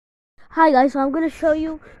Hi guys, so I'm gonna show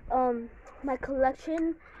you my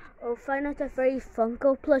collection of Five Nights at Freddy's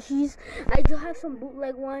Funko plushies. I do have some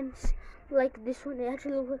bootleg ones, like this one. It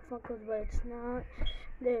actually looks like Funkos, but it's not.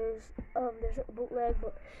 There's a bootleg,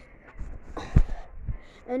 but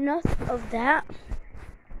enough of that.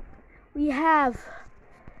 We have.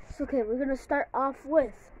 It's okay. We're gonna start off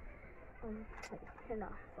with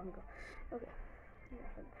Funko. Okay.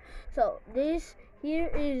 So this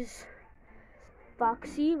here is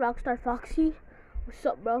Foxy, Rockstar Foxy. What's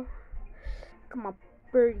up, bro? Come on,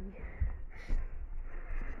 birdie.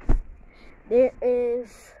 There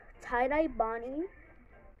is Tie-Dye Bonnie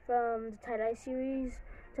from the Tie-Dye series.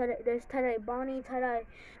 There's Tie-Dye Bonnie, Tie-Dye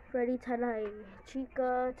Freddy, Tie-Dye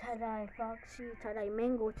Chica, Tie-Dye Foxy, Tie-Dye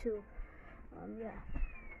Mango too. Yeah.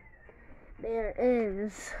 There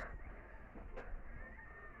is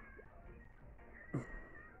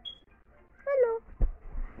hello,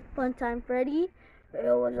 Funtime Freddy.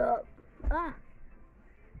 Yo, what's up?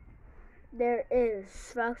 There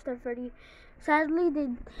is Rockstar Freddy. Sadly,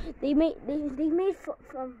 they made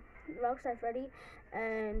from Rockstar Freddy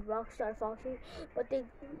and Rockstar Foxy, but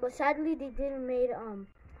sadly they didn't made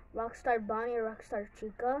Rockstar Bonnie or Rockstar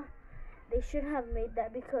Chica. They should have made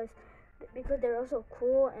that because they're also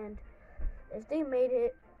cool, and if they made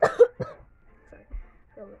it, sorry,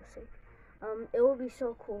 a little sick. It will be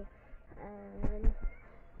so cool. And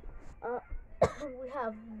we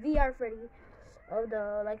have VR Freddy of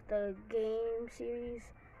the game series.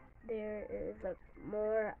 There is like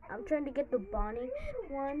more. I'm trying to get the Bonnie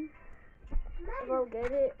one. If I'll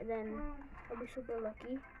get it, then I'll be super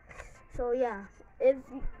lucky. So yeah,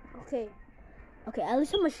 okay, at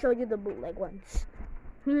least I'm gonna show you the bootleg ones.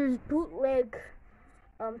 Here's bootleg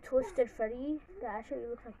Twisted Freddy. That actually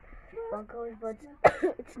looks like Funkos, but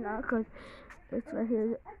it's not, because it's right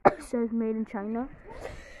here. It says made in China.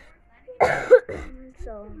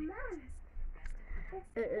 So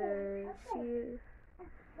here.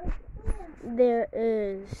 There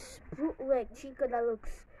is bootleg Chica that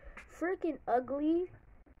looks freaking ugly.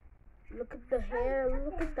 Look at the hair.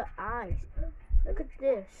 Look at the eyes. Look at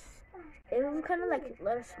this. It was kind of like a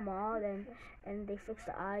little small, and they fixed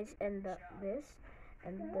the eyes and this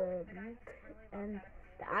and the beak and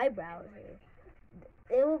the eyebrows.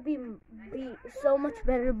 It will be so much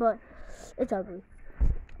better, but it's ugly.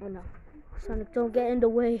 Oh no, Sonic, don't get in the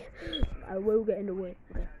way. I will get in the way.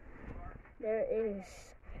 Okay. There is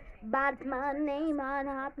Bad My Name on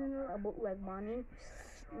a bootleg Bonnie.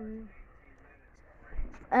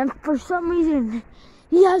 And for some reason,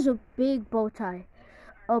 he has a big bow tie.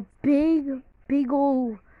 A big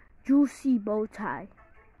old juicy bow tie.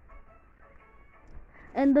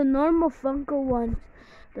 And the normal Funko ones,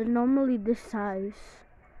 they're normally this size.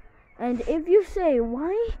 And if you say,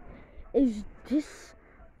 why is this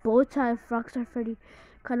bow tie Rockstar Freddy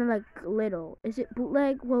kind of like little? Is it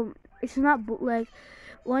bootleg? Well, it's not bootleg.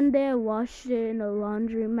 One day I washed it in a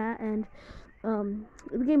laundromat, and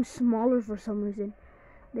it became smaller for some reason.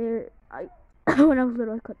 When I was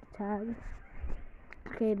little, I cut the tag.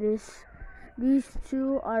 Okay, these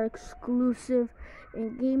two are exclusive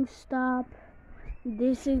in GameStop.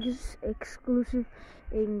 This is exclusive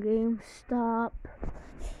in GameStop.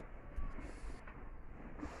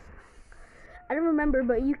 I don't remember,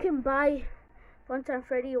 but you can buy Funtime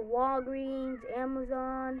Freddy at Walgreens,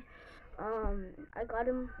 Amazon. I got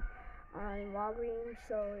him on Walgreens,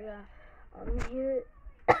 so yeah. Here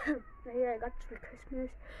I got this for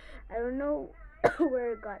Christmas. I don't know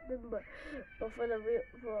where I got them, but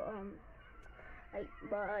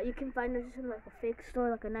you can find this in like a fake store,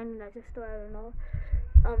 like a 99cent store. I don't know.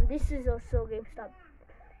 This is also GameStop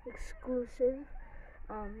exclusive.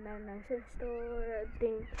 99cent store, I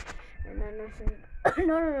think. And 99cent.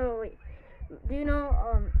 No, wait. Do you know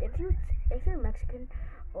if you're Mexican,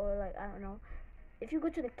 or like, I don't know, if you go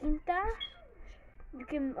to the Quinta, you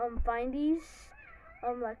can find these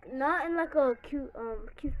like not in like a cute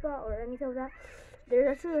spot or anything like that. There's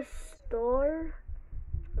actually a store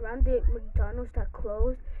around the McDonald's that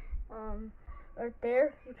closed. Right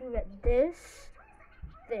there you can get this,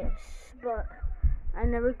 but I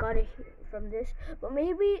never got it from this. But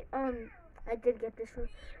maybe I did get this from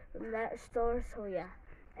that store. So yeah.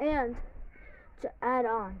 And to add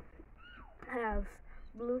on, I have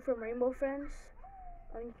Blue from Rainbow Friends.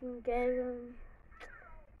 You can get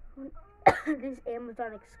this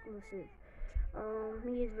Amazon exclusive.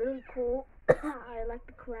 He is really cool. I like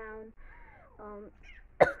the crown.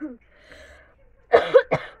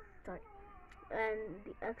 Sorry. And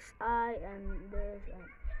the XI and this, and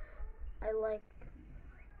I like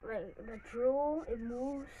the drool. It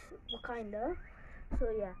moves, kinda. So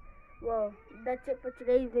yeah. Well, that's it for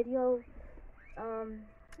today's video.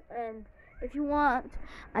 And if you want,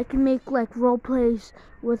 I can make like role plays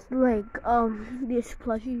with like these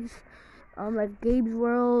plushies, like Gabe's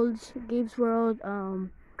World,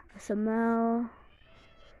 SML.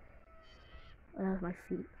 Oh, that was my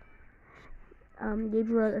feet. Gabe's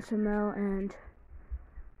World, SML, and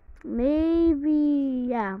maybe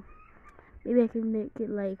maybe I can make it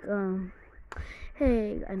like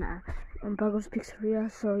hey, and Buggles Pizzeria.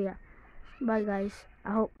 So yeah, bye guys.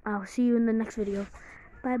 I'll see you in the next video.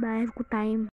 Bye bye. Have a good time.